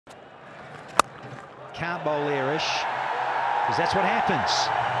can't bowl there-ish, because that's what happens.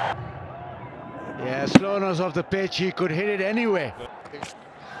 Yeah, slowness of the pitch, he could hit it anyway.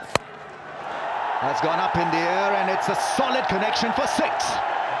 That's gone up in the air, and it's a solid connection for 6.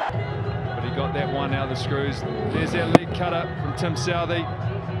 But he got that one out of the screws. There's that leg cutter from Tim Southey.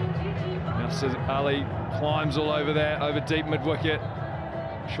 Now Ali climbs all over that, over deep mid-wicket.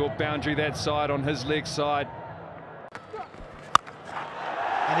 Short boundary that side on his leg side.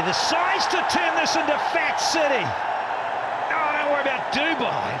 And he decides to turn this into Fat City. Oh, don't worry about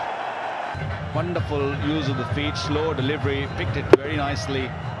Dubai. Wonderful use of the feet, slow delivery, picked it very nicely.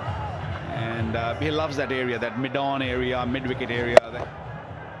 And he loves that area, that mid-on area, mid-wicket area.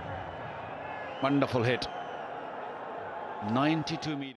 Wonderful hit. 92 meters.